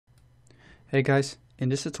Hey guys, in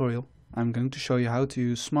this tutorial I'm going to show you how to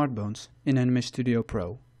use Smartbones in Anime Studio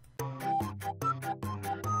Pro.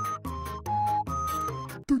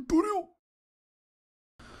 Tutorial!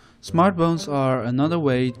 Smartbones are another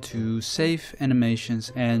way to save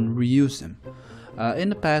animations and reuse them. In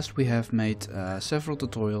the past we have made several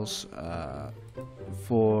tutorials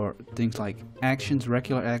for things like actions,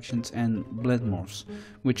 regular actions and blend morphs,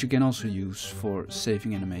 which you can also use for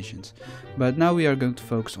saving animations. But now we are going to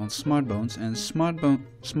focus on Smartbones, and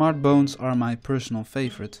Smartbones are my personal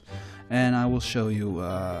favorite, and I will show you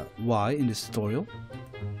why in this tutorial.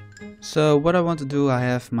 So what I want to do, I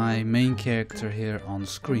have my main character here on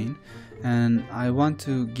screen, and I want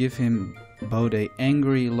to give him both a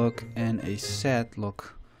angry look and a sad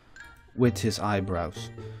look with his eyebrows.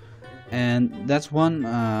 And that's one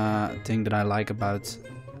thing that I like about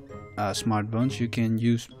Smartbones. You can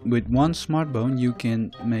use, with one Smartbone you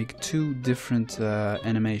can make two different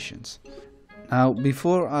animations. Now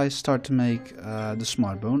before I start to make the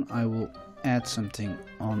Smartbone, I will add something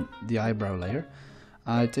on the eyebrow layer.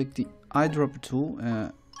 I take the eyedropper tool.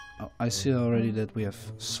 I see already that we have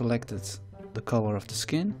selected the color of the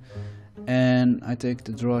skin, and I take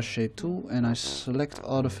the draw shape tool and I select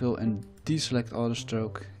autofill and deselect auto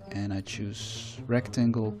stroke, and I choose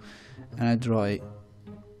rectangle, and I draw a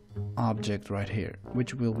object right here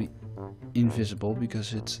which will be invisible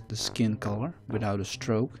because it's the skin color without a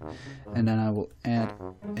stroke. And then I will add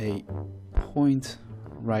a point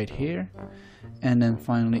right here, and then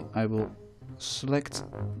finally I will select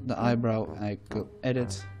the eyebrow. I go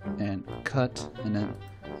edit and cut, and then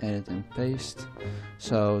edit and paste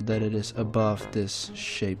so that it is above this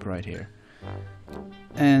shape right here.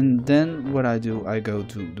 And then what I do, I go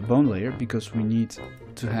to the bone layer, because we need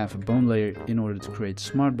to have a bone layer in order to create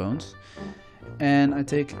Smartbones. And I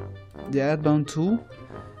take the add bone tool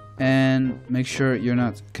and make sure you're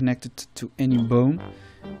not connected to any bone,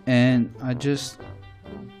 and I just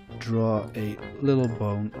draw a little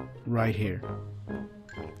bone right here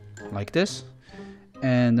like this.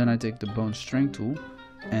 And then I take the bone strength tool,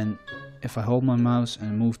 and if I hold my mouse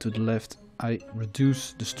and move to the left, I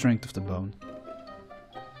reduce the strength of the bone.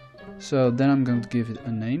 So then I'm going to give it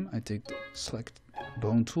a name. I take the select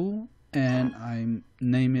bone tool and I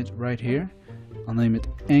name it right here. I'll name it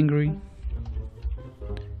angry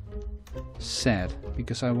sad,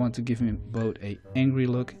 because I want to give him both a angry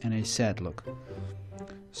look and a sad look.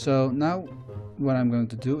 So now what I'm going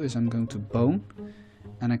to do is I'm going to bone,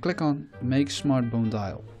 and I click on make smart bone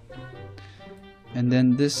dial, and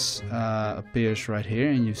then this appears right here,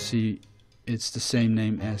 and you see it's the same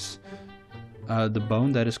name as the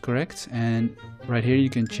bone. That is correct. And right here you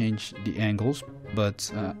can change the angles, but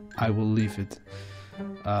I will leave it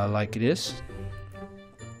like it is.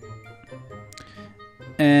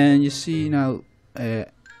 And you see now a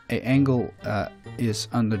angle is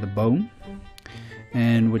under the bone,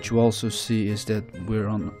 and what you also see is that we're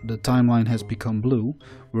on the timeline has become blue.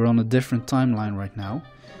 We're on a different timeline right now,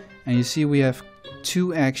 and you see we have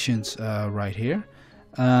two actions right here.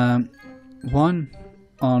 One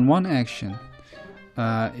action,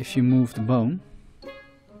 if you move the bone,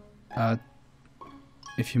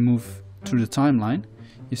 if you move through the timeline,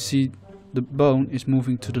 you see the bone is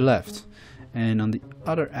moving to the left, and on the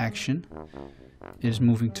other action it is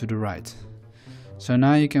moving to the right. So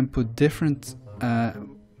now you can put different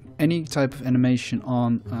any type of animation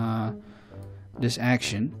on this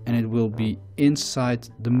action, and it will be inside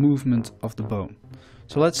the movement of the bone.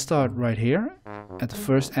 So let's start right here at the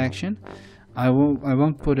first action. I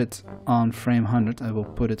won't put it on frame 100, I will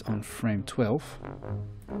put it on frame 12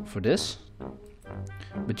 for this,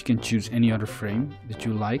 but you can choose any other frame that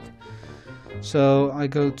you like. So I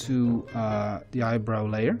go to the eyebrow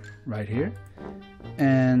layer right here,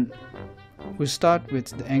 and we start with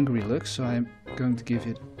the angry look, so I'm going to give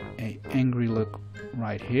it a angry look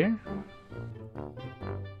right here.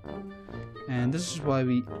 And this is why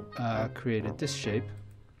we created this shape,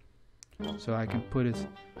 so I can put it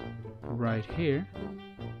right here.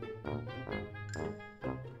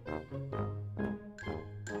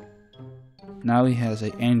 Now he has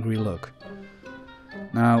an angry look.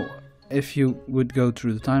 Now if you would go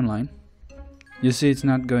through the timeline, you see it's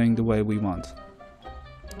not going the way we want.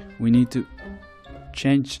 We need to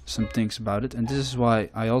change some things about it, and this is why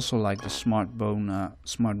I also like the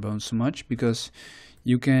Smartbone so much, because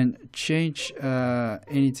you can change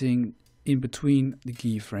anything in between the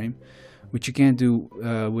keyframe, which you can't do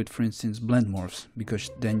with, for instance, blend morphs,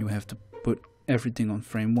 because then you have to put everything on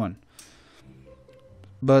frame 1.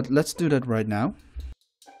 But let's do that right now.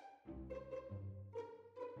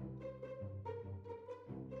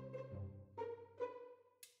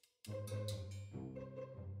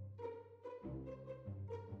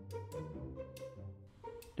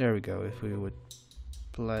 There we go. If we would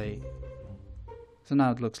play, so now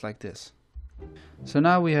it looks like this. So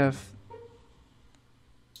now we have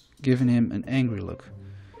given him an angry look.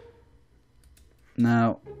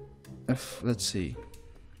 Now, let's see.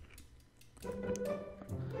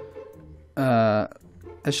 As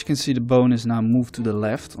you can see, the bone is now moved to the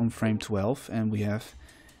left on frame 12, and we have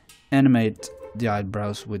animated the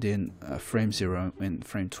eyebrows within frame 0 in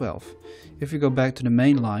frame 12. If we go back to the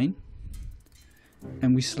main line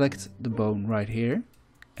and we select the bone right here,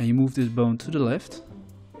 and you move this bone to the left,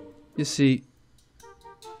 you see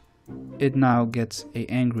it now gets an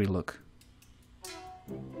angry look.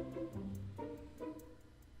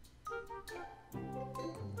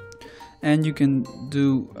 And you can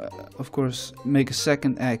do, of course, make a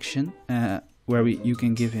second action where you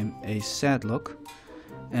can give him a sad look.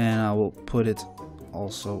 And I will put it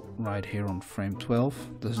also right here on frame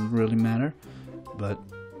 12. Doesn't really matter, but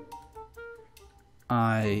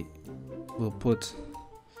I will put,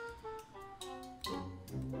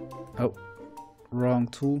 oh, wrong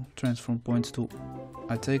tool, transform points tool.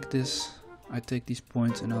 I take these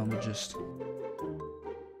points and I will just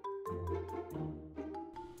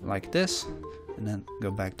like this, and then go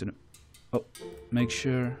back to the, oh, make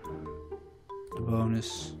sure the bone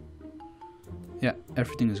is, yeah,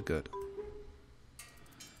 everything is good.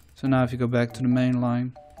 So now if you go back to the main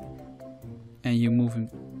line and you move him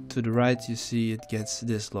to the right, you see it gets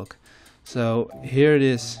this look. So here it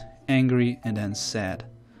is, angry and then sad.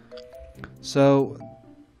 So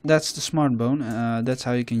that's the Smartbone. That's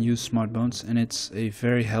how you can use Smartbones, and it's a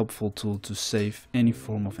very helpful tool to save any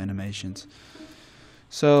form of animations.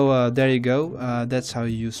 So there you go, that's how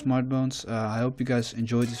you use Smartbones. I hope you guys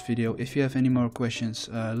enjoyed this video. If you have any more questions,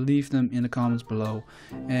 leave them in the comments below.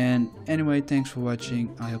 And anyway, thanks for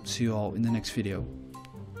watching. I hope to see you all in the next video.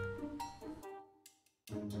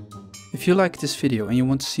 If you like this video and you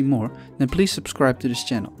want to see more, then please subscribe to this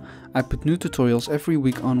channel. I put new tutorials every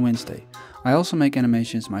week on Wednesday. I also make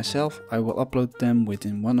animations myself. I will upload them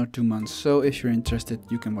within 1 or 2 months, so if you're interested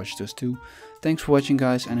you can watch those too. Thanks for watching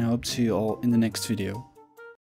guys, and I hope to see you all in the next video.